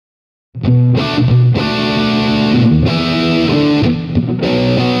Hey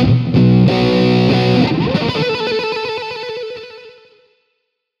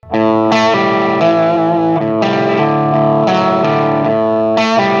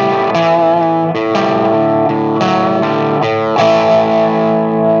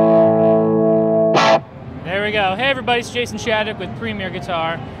everybody, it's Jason Shaddock with Premier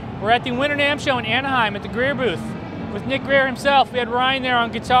Guitar. We're at the Winter NAMM show in Anaheim at the Greer booth with Nick Greer himself. We had Ryan there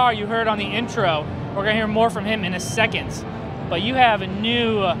on guitar, you heard on the intro. We're gonna hear more from him in a second. But you have a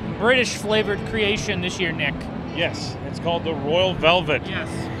new British flavored creation this year, Nick. Yes, it's called the Royal Velvet. Yes.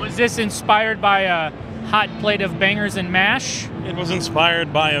 Was this inspired by a hot plate of bangers and mash? It was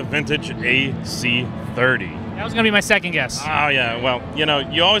inspired by a vintage AC30. That was gonna be my second guess. Oh yeah, well, you know,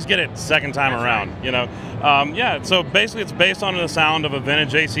 you always get it second time around, you know. Yeah, so basically it's based on the sound of a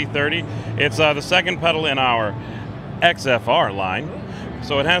vintage AC30. It's the second pedal in our XFR line.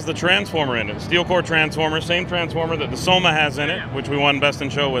 So it has the transformer in it, steel core transformer, same transformer that the Soma has in it, which we won Best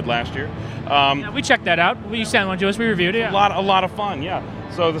in Show with last year. Yeah, we checked that out. You sent one to us, we reviewed it. A lot of fun, yeah.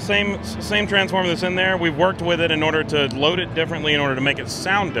 So the same transformer that's in there, we've worked with it in order to load it differently, in order to make it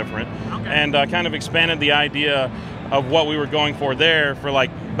sound different, and kind of expanded the idea of what we were going for there. For like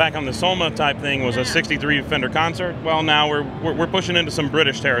back on the Soma type thing was a '63 Fender Concert. Well, now we're pushing into some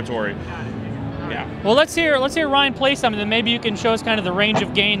British territory. Yeah. Well, let's hear Ryan play something, then maybe you can show us kind of the range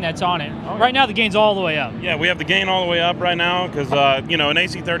of gain that's on it. Okay. Right now, the gain's all the way up. Yeah, we have the gain all the way up right now because you know, an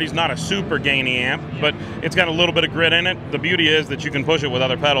AC30 is not a super gainy amp, but it's got a little bit of grit in it. The beauty is that you can push it with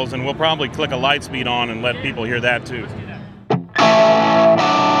other pedals, and we'll probably click a light speed on and let people hear that too.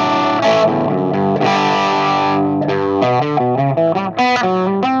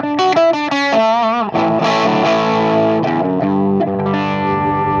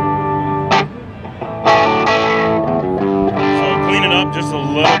 Just a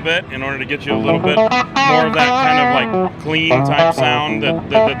little bit in order to get you a little bit more of that kind of like clean type sound that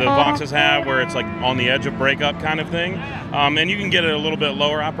the Voxes have, where it's like on the edge of breakup kind of thing. And you can get it a little bit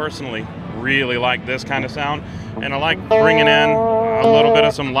lower. I personally really like this kind of sound, and I like bringing in a little bit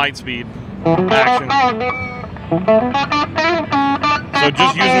of some light speed action. So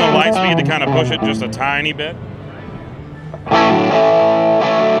just using the light speed to kind of push it just a tiny bit.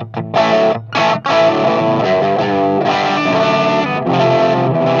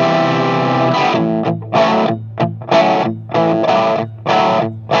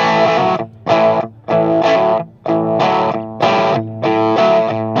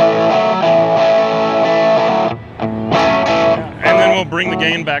 Bring the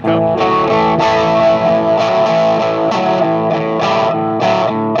gain back up.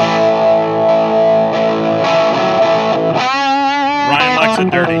 Ryan likes it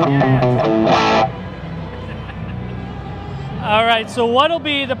dirty. All right, so what'll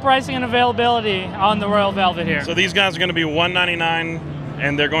be the pricing and availability on the Royal Velvet here? So these guys are going to be $199,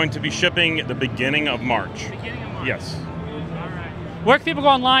 and they're going to be shipping at the beginning of March. Beginning of March. Yes. All right. Where can people go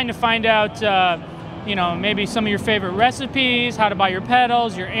online to find out you know, maybe some of your favorite recipes, how to buy your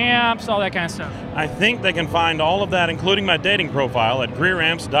pedals, your amps, all that kind of stuff? I think they can find all of that, including my dating profile, at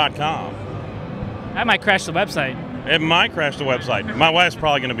greeramps.com. That might crash the website. It might crash the website. My wife's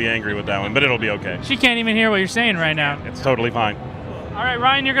probably going to be angry with that one, but it'll be okay. She can't even hear what you're saying right now. It's totally fine. All right,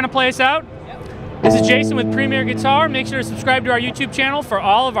 Ryan, you're going to play us out? Yep. This is Jason with Premier Guitar. Make sure to subscribe to our YouTube channel for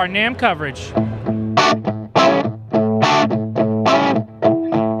all of our NAMM coverage.